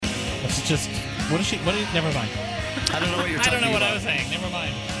It's just, never mind. I don't know what you're talking about. I don't know what I was saying. Never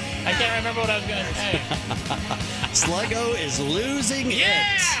mind. I can't remember what I was going to say. Sluggo is losing it.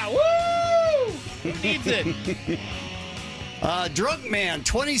 Yeah! Woo! Who needs it? Drunk man,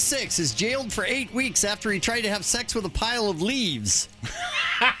 26, is jailed for 8 weeks after he tried to have sex with a pile of leaves.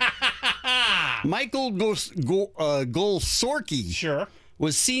 Michael Golsorki Sure.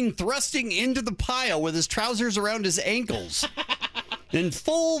 was seen thrusting into the pile with his trousers around his ankles in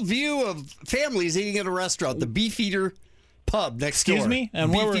full view of families eating at a restaurant, the Beefeater Pub next door. Excuse me?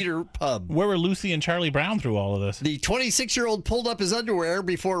 And Beefeater Pub. Where were Lucy and Charlie Brown through all of this? The 26-year-old pulled up his underwear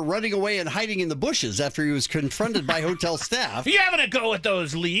before running away and hiding in the bushes after he was confronted by hotel staff. Are you having a go at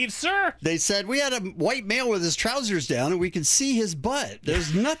those leaves, sir? They said, we had a white male with his trousers down and we could see his butt.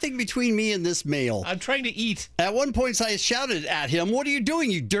 There's nothing between me and this male. I'm trying to eat. At one point, I shouted at him, "What are you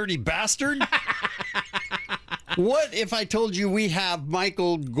doing, you dirty bastard?" What if I told you we have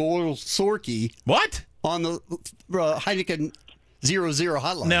Michael Golsorki What? on the Heineken 00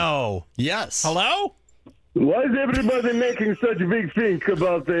 hotline? No. Yes. Hello? Why is everybody making such a big thing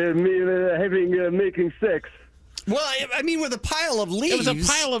about me making sex? Well, I mean, with a pile of leaves. It was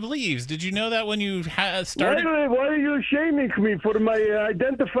a pile of leaves. Did you know that when you started? Why are you shaming me for my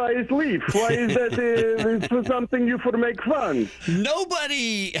identify as leaf? Why is that for something you for make fun?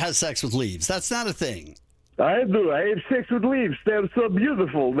 Nobody has sex with leaves. That's not a thing. I do. I have sex with leaves. They're so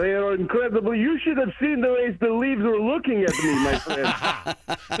beautiful. They are incredible. You should have seen the way the leaves were looking at me, my friend.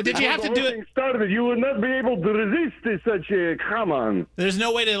 But did you have to do it? Started, you would not be able to resist such a come on. There's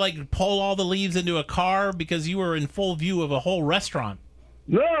no way to pull all the leaves into a car because you were in full view of a whole restaurant.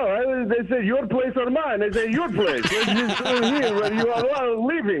 No, they said your place or mine. I said your place. Let's just here where you are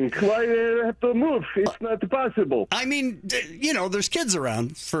living. Why have to move? It's not possible. I mean, there's kids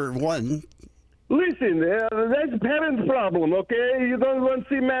around for one. Listen, that's a parent problem, okay? You don't want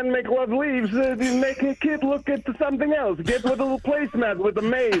to see man make love leaves. Make a kid look at something else. Get with a little placemat with a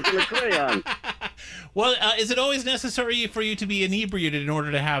maze and a crayon. Well, is it always necessary for you to be inebriated in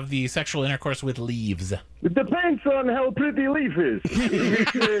order to have the sexual intercourse with leaves? It depends on how pretty leaf is.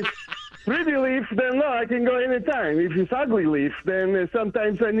 If it's pretty leaf, then no, I can go anytime. If it's ugly leaf, then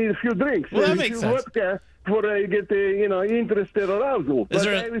sometimes I need a few drinks. Well, that makes sense. Vodka before I get, interested arousal. But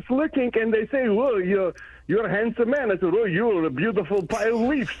I was looking, and they say, "Whoa, you're a handsome man." I said, "Oh, you're a beautiful pile of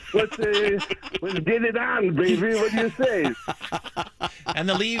leaves. Let's get it on, baby. What do you say?" And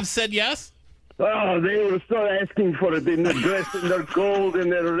the leaves said yes? Oh, they were so asking for it. They were dressed in their gold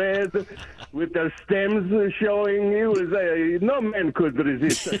and their red, with their stems showing. It was no man could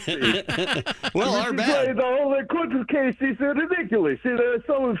resist that thing. Well, our bad. The whole court case is ridiculous. It's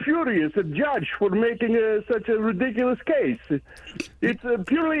so furious a judge for making such a ridiculous case. It's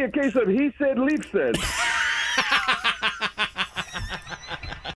purely a case of he said, leaf said.